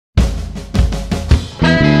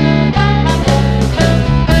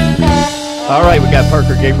All right, we got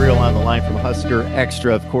Parker Gabriel on the line from Husker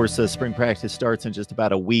Extra. Of course, spring practice starts in just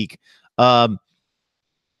about a week. Parker,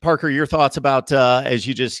 your thoughts about as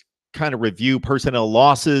you just kind of review personnel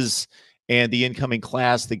losses and the incoming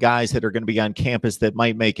class, the guys that are going to be on campus that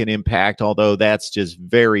might make an impact, although that's just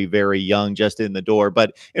very, very young, just in the door.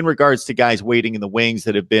 But in regards to guys waiting in the wings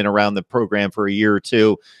that have been around the program for a year or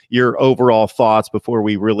two, your overall thoughts before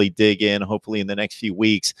we really dig in, hopefully in the next few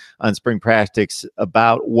weeks, on spring practice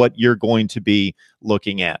about what you're going to be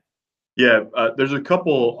looking at. Yeah, there's a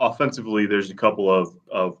couple offensively. There's a couple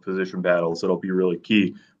of position battles that'll be really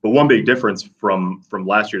key. But one big difference from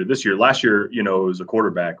last year to this year. Last year, it was a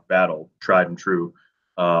quarterback battle, tried and true.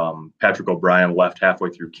 Patrick O'Brien left halfway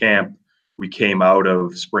through camp. We came out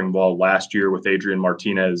of spring ball last year with Adrian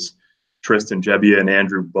Martinez, Tristan Gebbia, and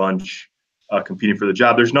Andrew Bunch competing for the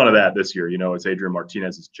job. There's none of that this year. It's Adrian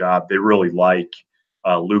Martinez's job. They really like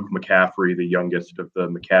Luke McCaffrey, the youngest of the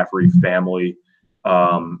McCaffrey family.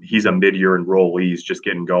 He's a mid-year enrollee. He's just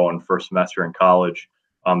getting going, first semester in college.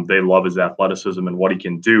 They love his athleticism and what he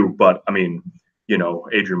can do. But I mean,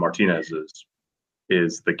 Adrian Martinez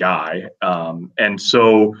is the guy. But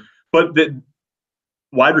the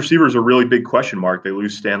wide receivers are a really big question mark. They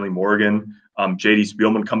lose Stanley Morgan. J.D.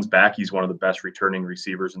 Spielman comes back. He's one of the best returning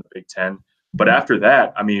receivers in the Big Ten. But after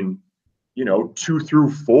that, I mean, 2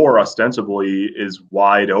 through 4 ostensibly is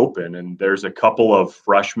wide open. And there's a couple of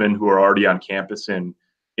freshmen who are already on campus in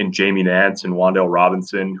Jamie Nance and Wandale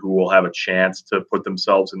Robinson who will have a chance to put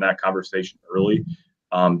themselves in that conversation early.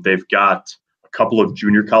 They've got a couple of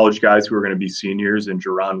junior college guys who are going to be seniors in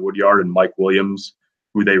Jerron Woodyard and Mike Williams,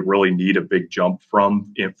 who they really need a big jump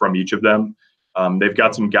from each of them. They've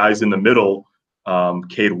got some guys in the middle,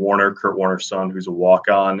 Cade Warner, Kurt Warner's son, who's a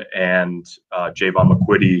walk-on, and Javon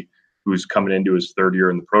McQuitty, who's coming into his 3rd year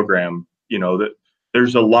in the program. That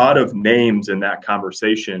there's a lot of names in that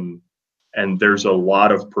conversation, and there's a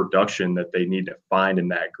lot of production that they need to find in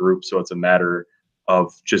that group. So it's a matter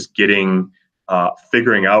of just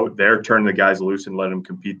figuring out there, turning the guys loose and letting them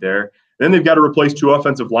compete there. And then they've got to replace 2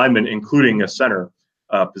 offensive linemen, including a center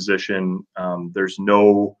position. There's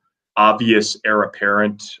no obvious heir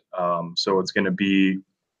apparent. So it's going to be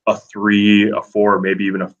a 3, a 4, maybe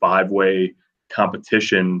even a 5-way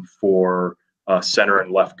competition for center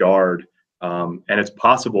and left guard. And it's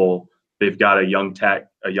possible they've got a young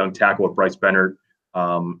tackle with Bryce Bennett,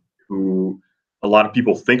 who a lot of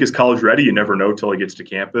people think is college ready. You never know till he gets to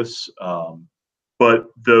campus. But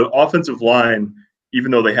the offensive line,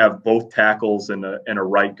 even though they have both tackles and a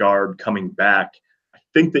right guard coming back, I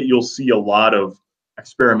think that you'll see a lot of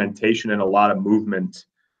experimentation and a lot of movement.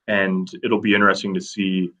 And it'll be interesting to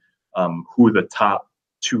see what the top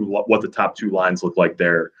 2 lines look like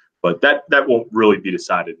there. But that won't really be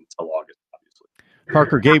decided until August, obviously.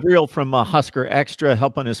 Parker Gabriel from Husker Extra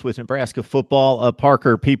helping us with Nebraska football.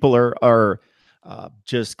 Parker, people are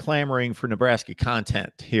just clamoring for Nebraska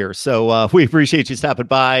content here. So we appreciate you stopping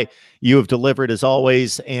by. You have delivered as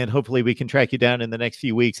always, and hopefully we can track you down in the next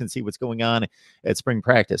few weeks and see what's going on at spring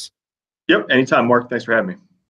practice. Yep, anytime, Mark. Thanks for having me.